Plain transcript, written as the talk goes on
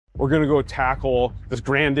we're going to go tackle this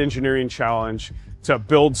grand engineering challenge to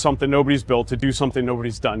build something nobody's built, to do something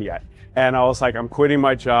nobody's done yet. And I was like, I'm quitting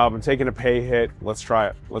my job, I'm taking a pay hit, let's try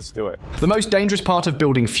it, let's do it. The most dangerous part of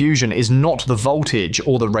building fusion is not the voltage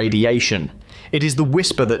or the radiation. It is the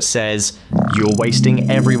whisper that says, you're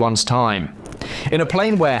wasting everyone's time. In a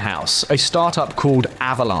plane warehouse, a startup called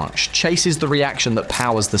Avalanche chases the reaction that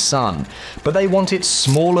powers the sun, but they want it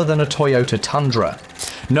smaller than a Toyota Tundra.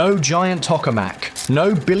 No giant tokamak,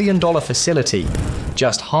 no billion-dollar facility,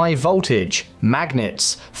 just high voltage,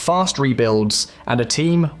 magnets, fast rebuilds, and a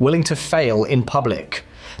team willing to fail in public.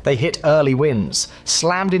 They hit early wins,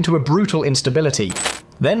 slammed into a brutal instability,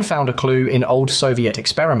 then found a clue in old Soviet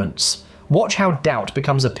experiments. Watch how doubt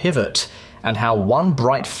becomes a pivot, and how one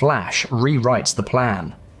bright flash rewrites the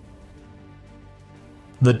plan.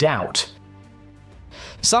 The doubt.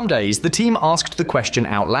 Some days, the team asked the question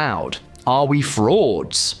out loud, are we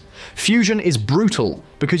frauds? Fusion is brutal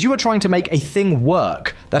because you are trying to make a thing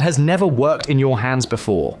work that has never worked in your hands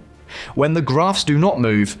before. When the graphs do not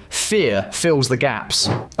move, fear fills the gaps.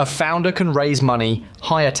 A founder can raise money,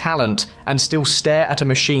 hire talent, and still stare at a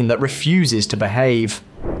machine that refuses to behave.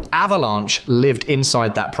 Avalanche lived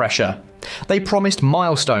inside that pressure. They promised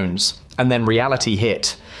milestones, and then reality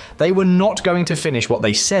hit. They were not going to finish what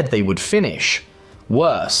they said they would finish.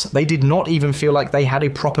 Worse, they did not even feel like they had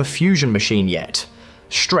a proper fusion machine yet.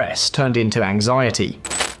 Stress turned into anxiety.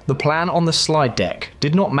 The plan on the slide deck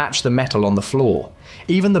did not match the metal on the floor.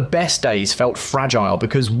 Even the best days felt fragile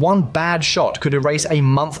because one bad shot could erase a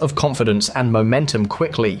month of confidence and momentum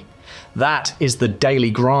quickly. That is the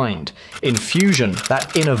daily grind. In fusion,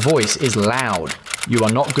 that inner voice is loud. You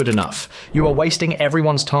are not good enough. You are wasting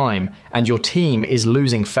everyone's time, and your team is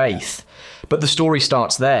losing faith. But the story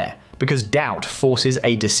starts there, because doubt forces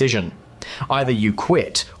a decision. Either you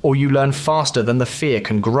quit, or you learn faster than the fear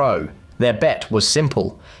can grow. Their bet was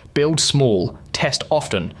simple. Build small, test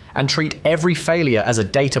often, and treat every failure as a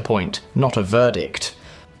data point, not a verdict.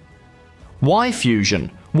 Why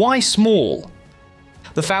fusion? Why small?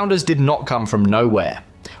 The founders did not come from nowhere.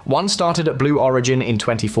 One started at Blue Origin in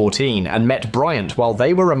 2014 and met Bryant while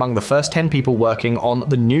they were among the first 10 people working on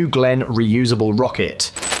the New Glenn reusable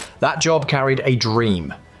rocket. That job carried a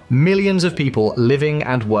dream. Millions of people living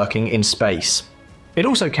and working in space. It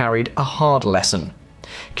also carried a hard lesson.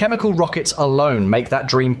 Chemical rockets alone make that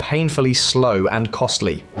dream painfully slow and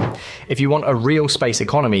costly. If you want a real space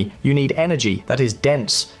economy, you need energy that is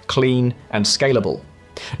dense, clean, and scalable.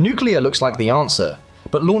 Nuclear looks like the answer,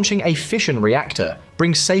 but launching a fission reactor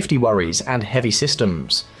brings safety worries and heavy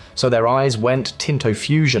systems, so their eyes went Tinto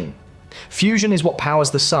fusion. Fusion is what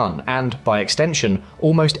powers the sun and, by extension,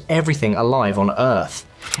 almost everything alive on Earth.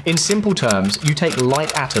 In simple terms, you take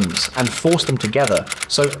light atoms and force them together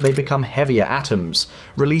so they become heavier atoms,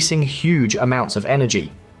 releasing huge amounts of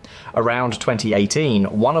energy. Around 2018,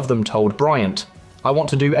 one of them told Bryant, "I want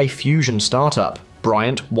to do a fusion startup."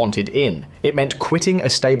 Bryant wanted in. It meant quitting a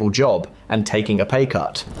stable job and taking a pay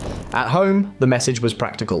cut. At home, the message was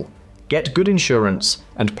practical. Get good insurance,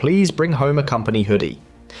 and please bring home a company hoodie.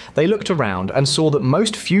 They looked around and saw that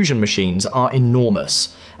most fusion machines are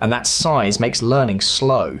enormous, and that size makes learning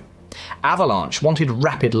slow. Avalanche wanted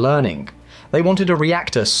rapid learning. They wanted a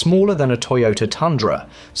reactor smaller than a Toyota Tundra,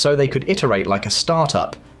 so they could iterate like a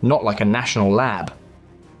startup, not like a national lab.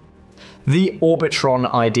 The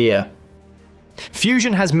Orbitron idea.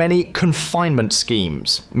 Fusion has many confinement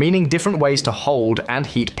schemes, meaning different ways to hold and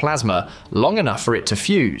heat plasma long enough for it to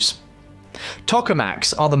fuse.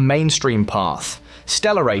 Tokamaks are the mainstream path.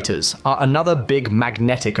 Stellarators are another big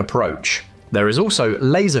magnetic approach. There is also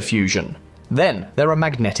laser fusion. Then there are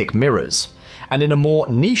magnetic mirrors. And in a more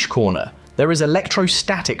niche corner, there is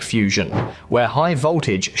electrostatic fusion, where high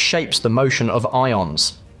voltage shapes the motion of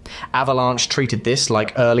ions. Avalanche treated this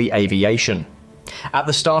like early aviation. At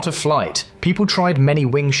the start of flight, people tried many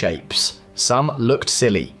wing shapes. Some looked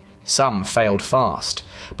silly, some failed fast,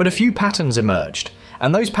 but a few patterns emerged,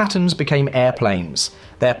 and those patterns became airplanes.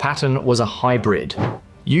 Their pattern was a hybrid.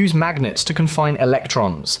 Use magnets to confine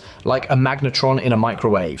electrons, like a magnetron in a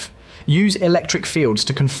microwave. Use electric fields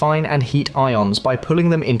to confine and heat ions by pulling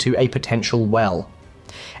them into a potential well.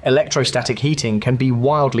 Electrostatic heating can be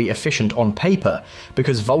wildly efficient on paper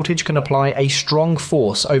because voltage can apply a strong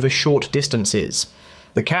force over short distances.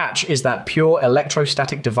 The catch is that pure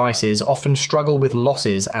electrostatic devices often struggle with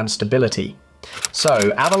losses and stability.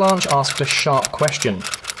 So Avalanche asked a sharp question.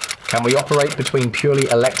 Can we operate between purely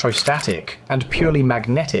electrostatic and purely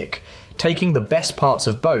magnetic, taking the best parts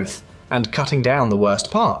of both and cutting down the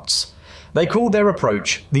worst parts? They called their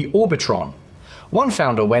approach the Orbitron. One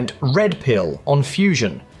founder went red pill on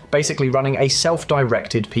fusion, basically running a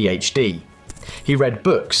self-directed PhD. He read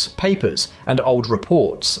books, papers, and old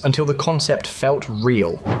reports until the concept felt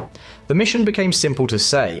real. The mission became simple to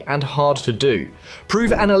say and hard to do.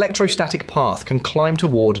 Prove an electrostatic path can climb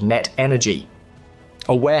toward net energy.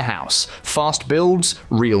 A warehouse, fast builds,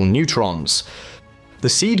 real neutrons. The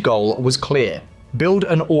seed goal was clear. Build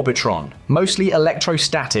an orbitron, mostly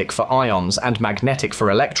electrostatic for ions and magnetic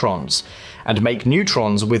for electrons, and make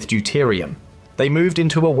neutrons with deuterium. They moved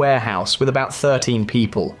into a warehouse with about 13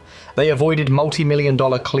 people. They avoided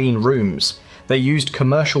multi-million-dollar clean rooms. They used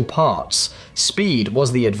commercial parts. Speed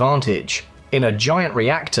was the advantage. In a giant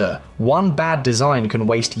reactor, one bad design can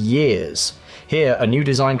waste years. Here, a new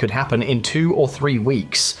design could happen in 2 or 3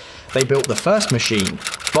 weeks. They built the first machine,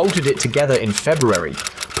 bolted it together in February,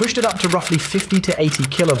 pushed it up to roughly 50 to 80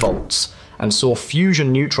 kilovolts, and saw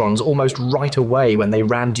fusion neutrons almost right away when they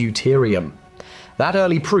ran deuterium. That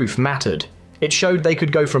early proof mattered. It showed they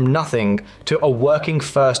could go from nothing to a working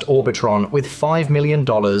first orbitron with $5 million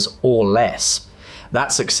or less.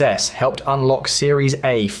 That success helped unlock Series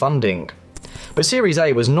A funding. But Series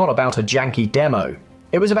A was not about a janky demo.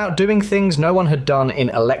 It was about doing things no one had done in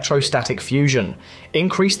electrostatic fusion.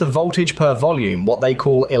 Increase the voltage per volume, what they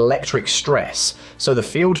call electric stress, so the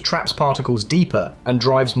field traps particles deeper and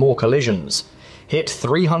drives more collisions. Hit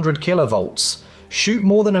 300 kilovolts. Shoot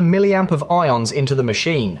more than a milliamp of ions into the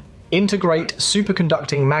machine. Integrate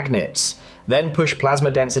superconducting magnets, then push plasma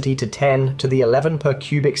density to 10 to the 11 per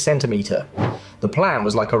cubic centimeter. The plan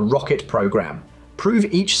was like a rocket program. Prove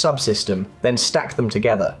each subsystem, then stack them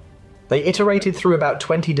together. They iterated through about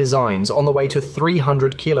 20 designs on the way to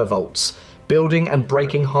 300 kilovolts, building and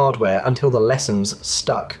breaking hardware until the lessons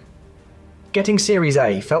stuck. Getting Series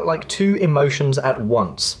A felt like two emotions at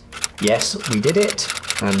once. Yes, we did it,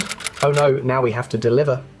 and oh no, now we have to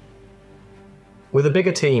deliver. With a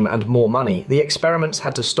bigger team and more money, the experiments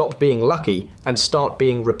had to stop being lucky and start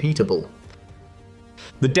being repeatable.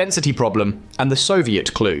 The density problem and the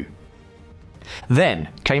Soviet clue. Then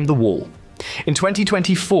came the wall. In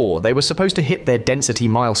 2024, they were supposed to hit their density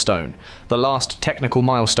milestone, the last technical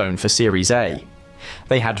milestone for Series A.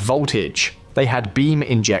 They had voltage, they had beam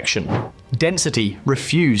injection. Density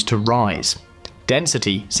refused to rise.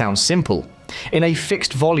 Density sounds simple. In a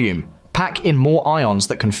fixed volume, pack in more ions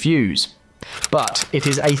that can fuse. But it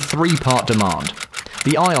is a 3-part demand.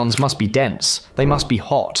 The ions must be dense, they must be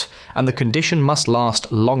hot, and the condition must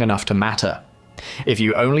last long enough to matter. If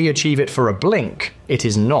you only achieve it for a blink, it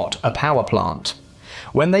is not a power plant.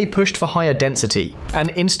 When they pushed for higher density, an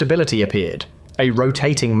instability appeared, a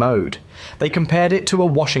rotating mode. They compared it to a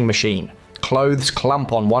washing machine. Clothes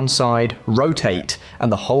clump on one side, rotate,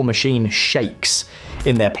 and the whole machine shakes.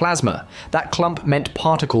 In their plasma, that clump meant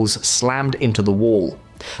particles slammed into the wall.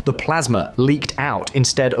 The plasma leaked out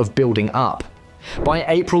instead of building up. By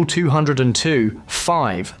April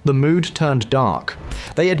 202-5, the mood turned dark.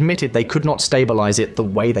 They admitted they could not stabilize it the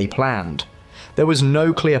way they planned. There was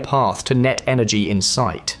no clear path to net energy in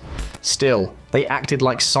sight. Still, they acted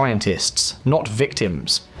like scientists, not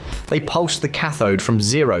victims. They pulsed the cathode from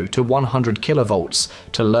 0 to 100 kilovolts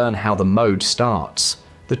to learn how the mode starts.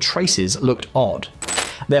 The traces looked odd.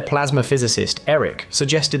 Their plasma physicist, Eric,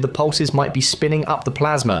 suggested the pulses might be spinning up the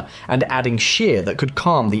plasma and adding shear that could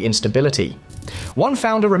calm the instability. One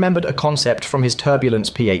founder remembered a concept from his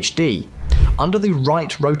turbulence PhD. Under the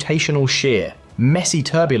right rotational shear, messy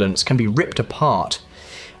turbulence can be ripped apart,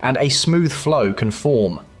 and a smooth flow can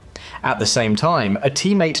form. At the same time, a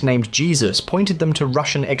teammate named Jesus pointed them to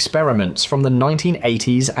Russian experiments from the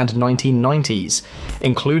 1980s and 1990s,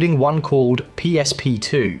 including one called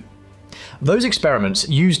PSP-2. Those experiments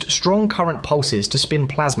used strong current pulses to spin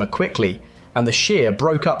plasma quickly, and the shear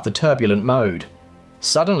broke up the turbulent mode.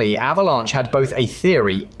 Suddenly, Avalanche had both a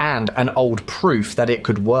theory and an old proof that it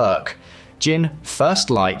could work. Gin, first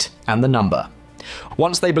light, and the number.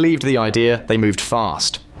 Once they believed the idea, they moved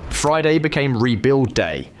fast. Friday became rebuild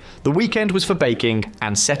day. The weekend was for baking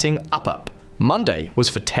and setting up. Monday was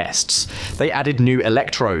for tests. They added new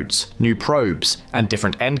electrodes, new probes, and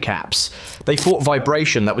different end caps. They fought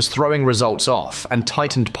vibration that was throwing results off and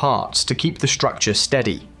tightened parts to keep the structure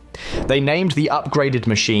steady. They named the upgraded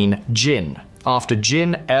machine Jin, after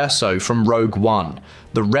Jin Erso from Rogue One,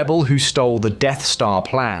 the rebel who stole the Death Star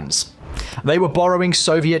plans. They were borrowing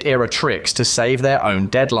Soviet-era tricks to save their own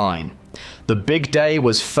deadline. The big day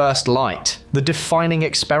was first light, the defining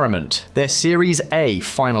experiment, their Series A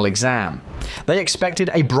final exam. They expected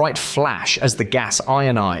a bright flash as the gas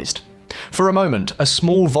ionized. For a moment, a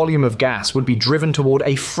small volume of gas would be driven toward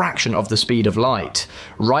a fraction of the speed of light.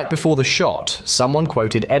 Right before the shot, someone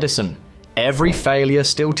quoted Edison, "Every failure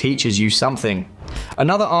still teaches you something."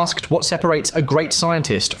 Another asked what separates a great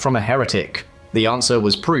scientist from a heretic. The answer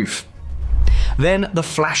was proof. Then the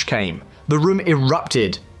flash came, the room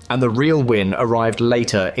erupted, and the real win arrived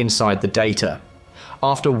later inside the data.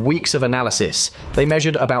 After weeks of analysis, they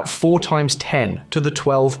measured about 4 × 10 to the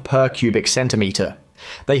 12 per cubic centimeter.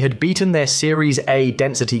 They had beaten their Series A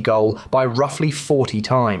density goal by roughly 40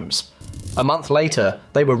 times. A month later,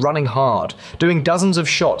 they were running hard, doing dozens of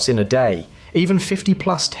shots in a day, even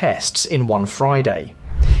 50+ tests in one Friday.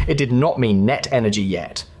 It did not mean net energy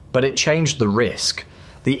yet, but it changed the risk.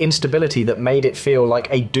 The instability that made it feel like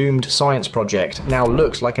a doomed science project now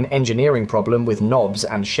looked like an engineering problem with knobs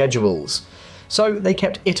and schedules. So they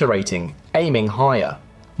kept iterating, aiming higher.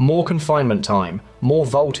 More confinement time, more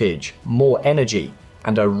voltage, more energy,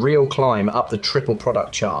 and a real climb up the triple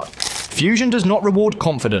product chart. Fusion does not reward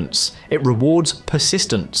confidence, it rewards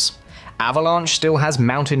persistence. Avalanche still has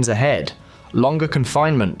mountains ahead. Longer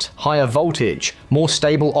confinement, higher voltage, more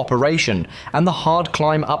stable operation, and the hard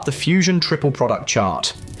climb up the Fusion triple product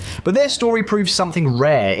chart. But their story proves something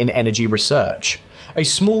rare in energy research. A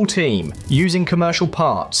small team, using commercial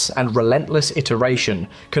parts and relentless iteration,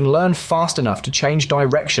 can learn fast enough to change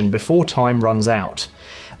direction before time runs out.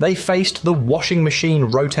 They faced the washing machine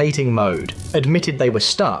rotating mode, admitted they were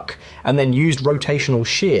stuck, and then used rotational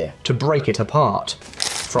shear to break it apart.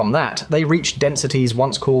 From that, they reached densities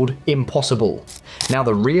once called impossible. Now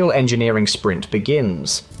the real engineering sprint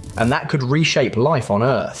begins, and that could reshape life on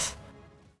Earth.